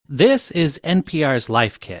This is NPR's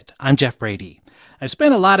Life Kit. I'm Jeff Brady. I've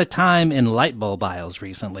spent a lot of time in light bulb aisles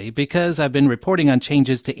recently because I've been reporting on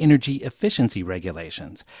changes to energy efficiency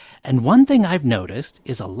regulations. And one thing I've noticed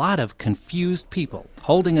is a lot of confused people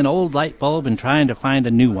holding an old light bulb and trying to find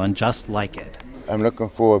a new one just like it. I'm looking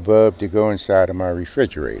for a bulb to go inside of my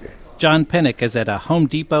refrigerator. John Pinnock is at a Home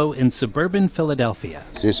Depot in suburban Philadelphia.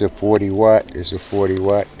 Is this a 40 watt? It's a 40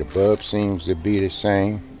 watt. The bulb seems to be the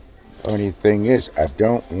same. Only thing is, I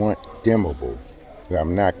don't want dimmable.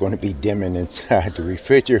 I'm not going to be dimming inside the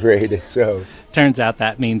refrigerator, so... Turns out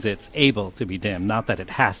that means it's able to be dim, not that it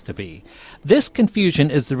has to be. This confusion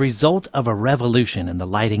is the result of a revolution in the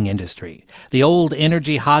lighting industry. The old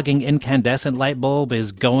energy-hogging incandescent light bulb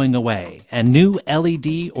is going away, and new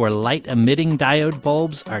LED or light-emitting diode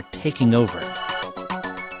bulbs are taking over.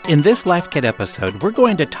 In this Life Kit episode, we're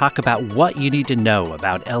going to talk about what you need to know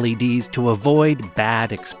about LEDs to avoid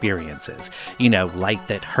bad experiences. You know, light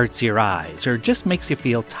that hurts your eyes or just makes you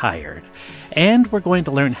feel tired. And we're going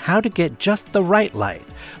to learn how to get just the right light,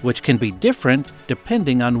 which can be different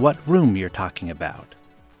depending on what room you're talking about.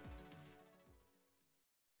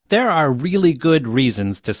 There are really good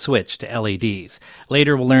reasons to switch to LEDs.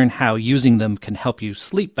 Later we'll learn how using them can help you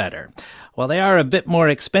sleep better. While they are a bit more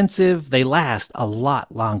expensive, they last a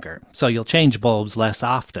lot longer, so you'll change bulbs less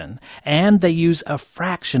often. And they use a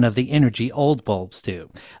fraction of the energy old bulbs do.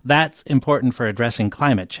 That's important for addressing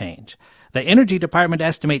climate change. The Energy Department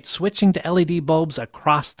estimates switching to LED bulbs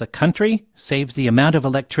across the country saves the amount of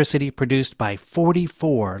electricity produced by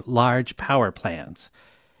 44 large power plants.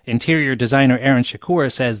 Interior designer Erin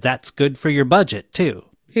Shakur says that's good for your budget, too.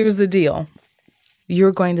 Here's the deal.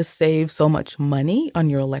 You're going to save so much money on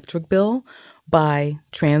your electric bill by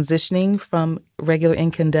transitioning from regular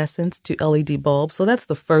incandescents to LED bulbs. So that's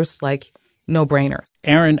the first, no-brainer.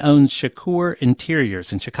 Erin owns Shakur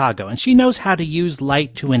Interiors in Chicago, and she knows how to use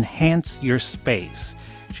light to enhance your space.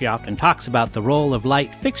 She often talks about the role of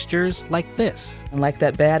light fixtures like this. Like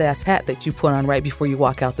that badass hat that you put on right before you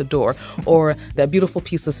walk out the door, or that beautiful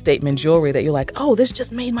piece of statement jewelry that you're like, oh, this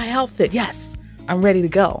just made my outfit. Yes, I'm ready to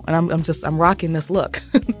go. And I'm rocking this look.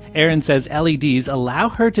 Erin says LEDs allow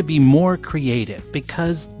her to be more creative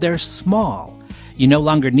because they're small. You no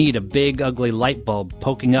longer need a big, ugly light bulb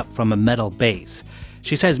poking up from a metal base.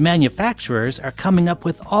 She says manufacturers are coming up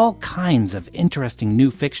with all kinds of interesting new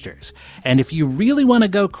fixtures. And if you really want to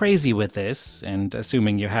go crazy with this, and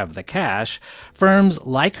assuming you have the cash, firms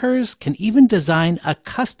like hers can even design a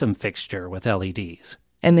custom fixture with LEDs.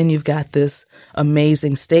 And then you've got this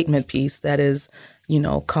amazing statement piece that is,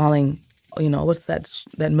 calling, what's that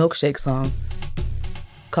milkshake song?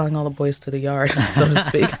 Calling all the boys to the yard, so to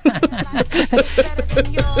speak.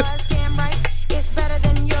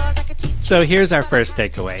 So here's our first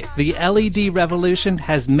takeaway. The LED revolution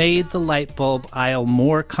has made the light bulb aisle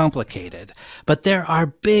more complicated, but there are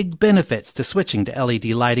big benefits to switching to LED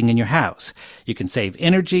lighting in your house. You can save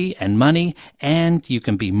energy and money, and you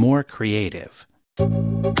can be more creative.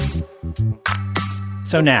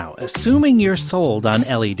 So now, assuming you're sold on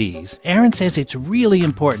LEDs, Erin says it's really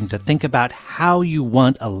important to think about how you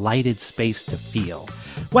want a lighted space to feel.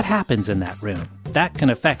 What happens in that room? That can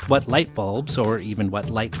affect what light bulbs or even what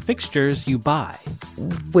light fixtures you buy.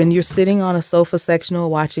 When you're sitting on a sofa sectional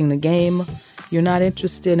watching the game, you're not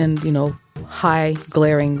interested in, high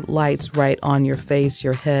glaring lights right on your face,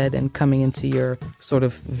 your head, and coming into your sort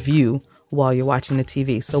of view while you're watching the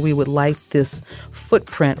TV. So we would light this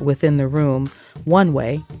footprint within the room one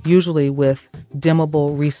way, usually with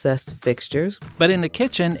dimmable recessed fixtures. But in the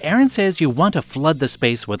kitchen, Erin says you want to flood the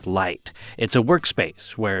space with light. It's a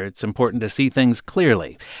workspace where it's important to see things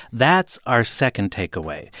clearly. That's our second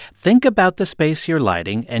takeaway. Think about the space you're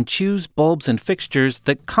lighting and choose bulbs and fixtures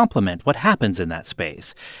that complement what happens in that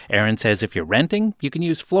space. Erin says if you're renting, you can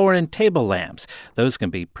use floor and table lamps. Those can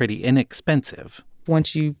be pretty inexpensive.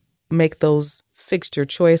 Once you make those fixture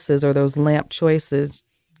choices or those lamp choices,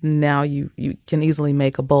 now you can easily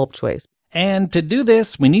make a bulb choice. And to do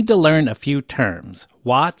this, we need to learn a few terms: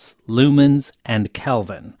 watts, lumens, and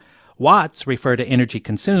Kelvin. Watts refer to energy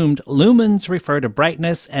consumed, lumens refer to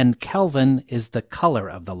brightness, and Kelvin is the color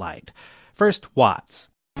of the light. First, watts.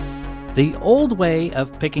 The old way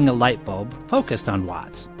of picking a light bulb focused on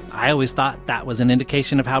watts. I always thought that was an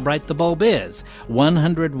indication of how bright the bulb is.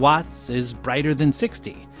 100 watts is brighter than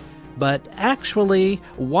 60. But actually,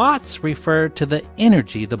 watts refer to the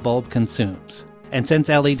energy the bulb consumes. And since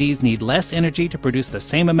LEDs need less energy to produce the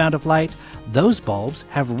same amount of light, those bulbs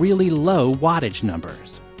have really low wattage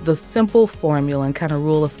numbers. The simple formula and kind of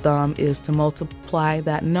rule of thumb is to multiply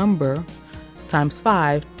that number times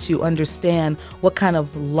 5 to understand what kind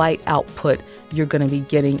of light output you're going to be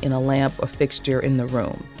getting in a lamp or fixture in the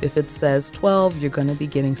room. If it says 12, you're going to be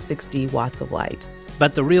getting 60 watts of light.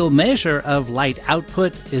 But the real measure of light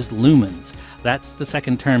output is lumens. That's the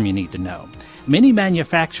second term you need to know. Many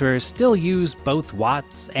manufacturers still use both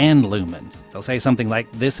watts and lumens. They'll say something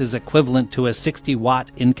like, this is equivalent to a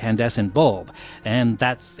 60-watt incandescent bulb, and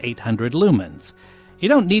that's 800 lumens. You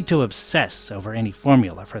don't need to obsess over any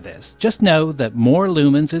formula for this. Just know that more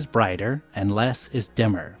lumens is brighter and less is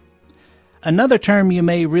dimmer. Another term you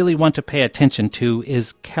may really want to pay attention to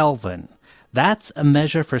is Kelvin. That's a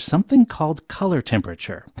measure for something called color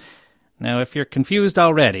temperature. Now, if you're confused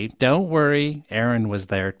already, don't worry, Erin was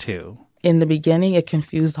there too. In the beginning, it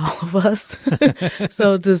confused all of us.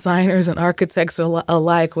 So designers and architects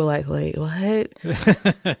alike were like, wait, what?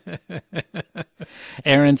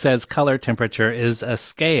 Erin says color temperature is a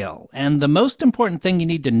scale, and the most important thing you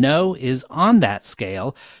need to know is on that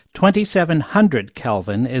scale, 2700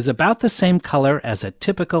 Kelvin is about the same color as a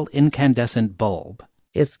typical incandescent bulb.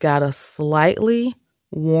 It's got a slightly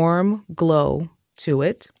warm glow to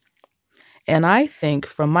it. And I think,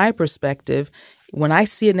 from my perspective, when I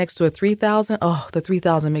see it next to a 3000, the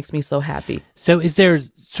 3000 makes me so happy. So is there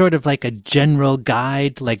sort of like a general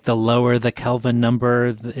guide, like the lower the Kelvin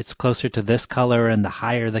number, it's closer to this color, and the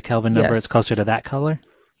higher the Kelvin number, it's closer to that color?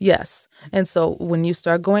 Yes. And so when you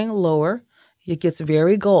start going lower, it gets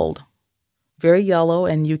very gold, very yellow,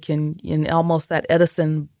 and you can, in almost that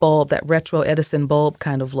Edison bulb, that retro Edison bulb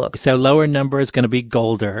kind of look. So lower number is going to be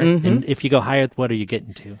golder. Mm-hmm. And if you go higher, what are you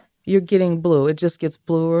getting to? You're getting blue. It just gets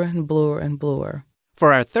bluer and bluer and bluer.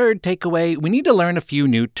 For our third takeaway, we need to learn a few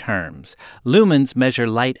new terms. Lumens measure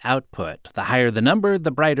light output. The higher the number,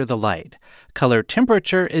 the brighter the light. Color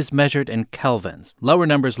temperature is measured in kelvins. Lower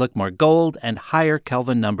numbers look more gold, and higher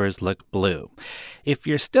Kelvin numbers look blue. If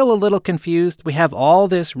you're still a little confused, we have all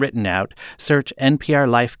this written out. Search NPR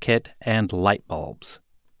Life Kit and light bulbs.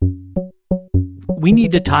 We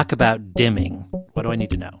need to talk about dimming. What do I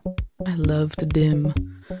need to know? I love to dim.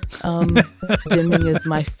 Dimming is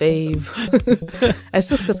my fave. It's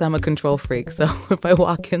just because I'm a control freak. So if I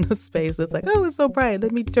walk in a space that's like, oh, it's so bright,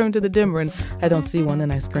 let me turn to the dimmer, and I don't see one,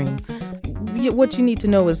 and I scream. What you need to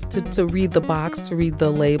know is to read the box, to read the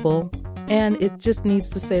label, and it just needs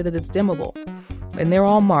to say that it's dimmable. And they're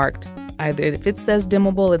all marked. Either if it says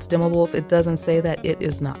dimmable, it's dimmable. If it doesn't say that, it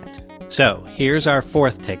is not. So here's our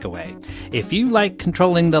fourth takeaway. If you like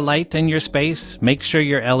controlling the light in your space, make sure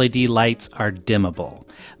your LED lights are dimmable.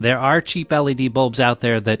 There are cheap LED bulbs out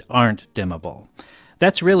there that aren't dimmable.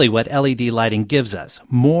 That's really what LED lighting gives us,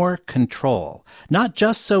 more control. Not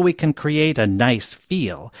just so we can create a nice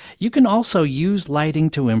feel. You can also use lighting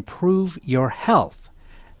to improve your health.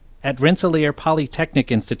 At Rensselaer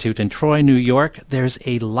Polytechnic Institute in Troy, New York, there's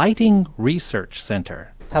a lighting research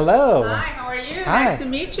center. Hello. Hi, how are you? Hi. Nice to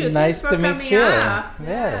meet you. Nice Thanks for to meet you.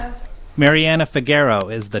 Yes. Mariana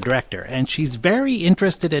Figuero is the director, and she's very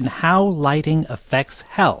interested in how lighting affects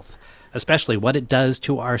health, especially what it does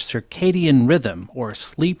to our circadian rhythm or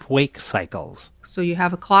sleep-wake cycles. So you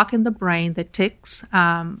have a clock in the brain that ticks.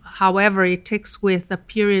 However, it ticks with a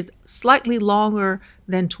period slightly longer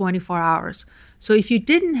than 24 hours. So if you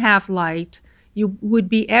didn't have light, you would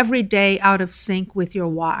be every day out of sync with your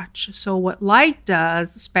watch. So what light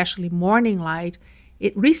does, especially morning light,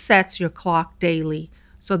 it resets your clock daily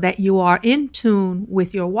so that you are in tune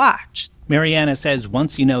with your watch. Mariana says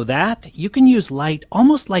once you know that, you can use light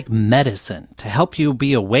almost like medicine to help you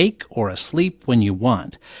be awake or asleep when you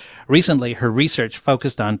want. Recently, her research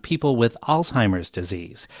focused on people with Alzheimer's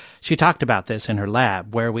disease. She talked about this in her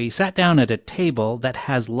lab, where we sat down at a table that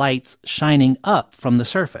has lights shining up from the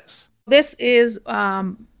surface. This is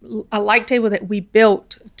a light table that we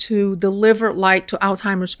built to deliver light to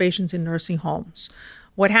Alzheimer's patients in nursing homes.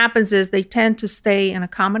 What happens is they tend to stay in a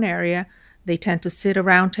common area, they tend to sit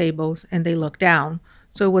around tables, and they look down.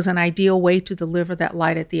 So it was an ideal way to deliver that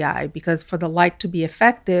light at the eye, because for the light to be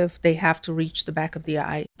effective, they have to reach the back of the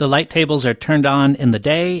eye. The light tables are turned on in the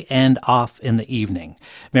day and off in the evening.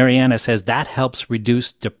 Mariana says that helps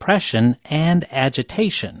reduce depression and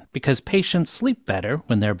agitation because patients sleep better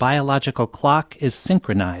when their biological clock is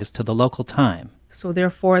synchronized to the local time. So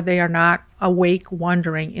therefore, they are not awake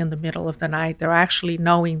wandering in the middle of the night. They're actually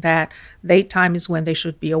knowing that daytime is when they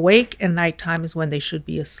should be awake and nighttime is when they should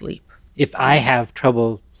be asleep. If I have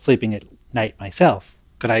trouble sleeping at night myself,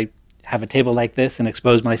 could I have a table like this and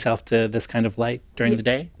expose myself to this kind of light during the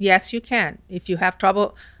day? Yes, you can. If you have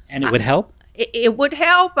trouble. And it would help? It would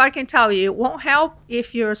help, I can tell you. It won't help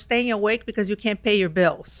if you're staying awake because you can't pay your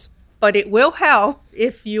bills. But it will help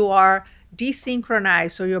if you are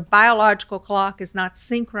desynchronized, so your biological clock is not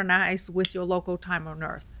synchronized with your local time on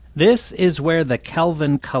Earth. This is where the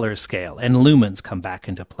Kelvin color scale and lumens come back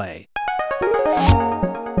into play.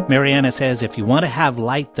 Mariana says if you want to have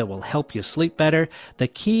light that will help you sleep better, the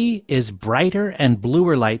key is brighter and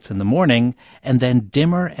bluer lights in the morning and then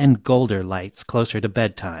dimmer and golder lights closer to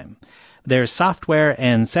bedtime. There's software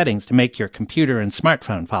and settings to make your computer and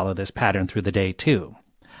smartphone follow this pattern through the day, too.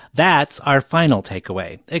 That's our final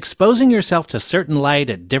takeaway. Exposing yourself to certain light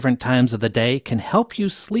at different times of the day can help you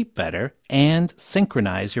sleep better and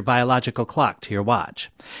synchronize your biological clock to your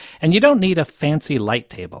watch. And you don't need a fancy light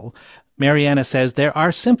table. Mariana says there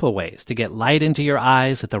are simple ways to get light into your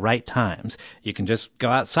eyes at the right times. You can just go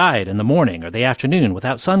outside in the morning or the afternoon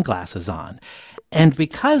without sunglasses on. And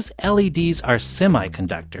because LEDs are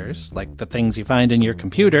semiconductors, like the things you find in your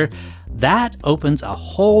computer, that opens a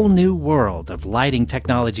whole new world of lighting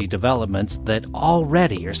technology developments that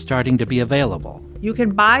already are starting to be available. You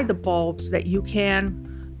can buy the bulbs that you can,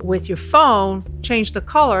 with your phone, change the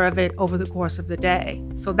color of it over the course of the day.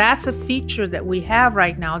 So that's a feature that we have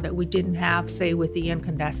right now that we didn't have, say, with the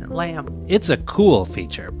incandescent lamp. It's a cool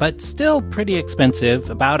feature, but still pretty expensive,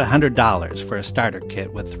 about $100 for a starter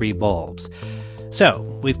kit with 3 bulbs. So,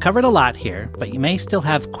 we've covered a lot here, but you may still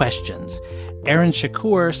have questions. Erin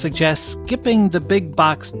Shakur suggests skipping the big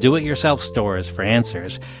box do-it-yourself stores for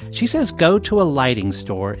answers. She says go to a lighting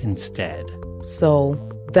store instead. So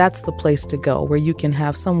that's the place to go, where you can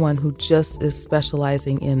have someone who just is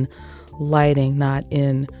specializing in lighting, not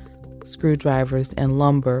in screwdrivers and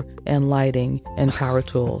lumber and lighting and power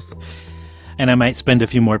tools. And I might spend a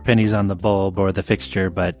few more pennies on the bulb or the fixture,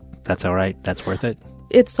 but that's all right. That's worth it.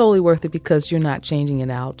 It's totally worth it because you're not changing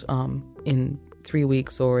it out in 3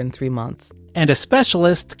 weeks or in 3 months. And a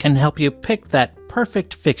specialist can help you pick that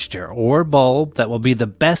perfect fixture or bulb that will be the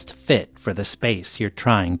best fit for the space you're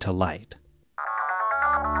trying to light.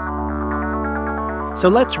 So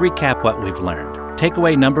let's recap what we've learned.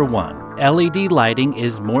 Takeaway number 1. LED lighting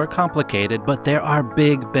is more complicated, but there are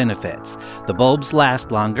big benefits. The bulbs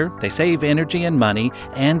last longer, they save energy and money,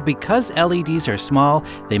 and because LEDs are small,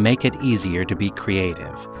 they make it easier to be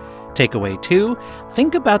creative. Takeaway 2,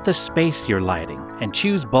 think about the space you're lighting and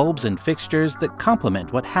choose bulbs and fixtures that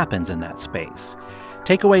complement what happens in that space.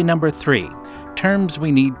 Takeaway number 3, terms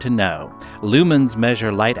we need to know. Lumens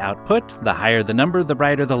measure light output. The higher the number, the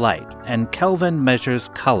brighter the light. And Kelvin measures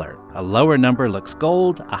color. A lower number looks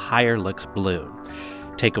gold, a higher looks blue.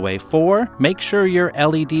 Takeaway 4, make sure your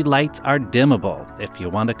LED lights are dimmable if you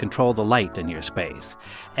want to control the light in your space.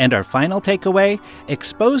 And our final takeaway,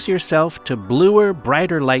 expose yourself to bluer,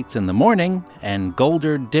 brighter lights in the morning and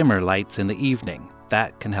golder, dimmer lights in the evening.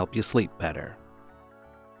 That can help you sleep better.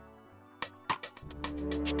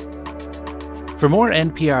 For more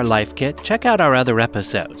NPR Life Kit, check out our other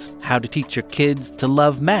episodes, How to Teach Your Kids to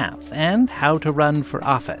Love Math and How to Run for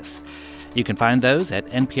Office. You can find those at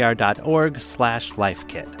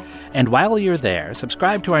npr.org/lifekit. And while you're there,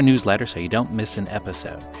 subscribe to our newsletter so you don't miss an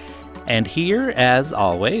episode. And here, as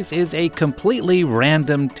always, is a completely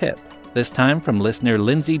random tip, this time from listener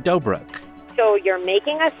Lindsay Dobrook. So you're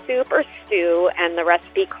making a soup or stew, and the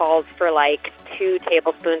recipe calls for like 2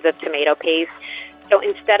 tablespoons of tomato paste. So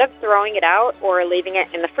instead of throwing it out or leaving it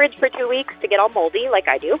in the fridge for 2 weeks to get all moldy like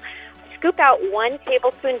I do, scoop out 1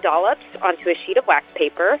 tablespoon dollops onto a sheet of wax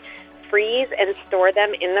paper, freeze and store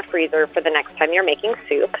them in the freezer for the next time you're making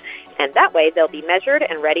soup. And that way they'll be measured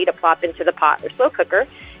and ready to plop into the pot or slow cooker.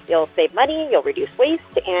 You'll save money, you'll reduce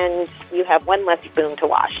waste, and you have 1 less spoon to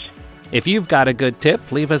wash. If you've got a good tip,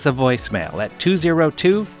 leave us a voicemail at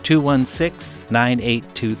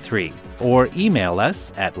 202-216-9823 or email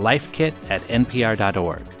us at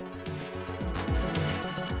lifekit@npr.org.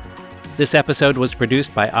 This episode was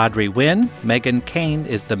produced by Audrey Nguyen. Megan Kane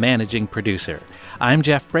is the managing producer. I'm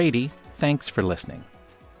Jeff Brady. Thanks for listening.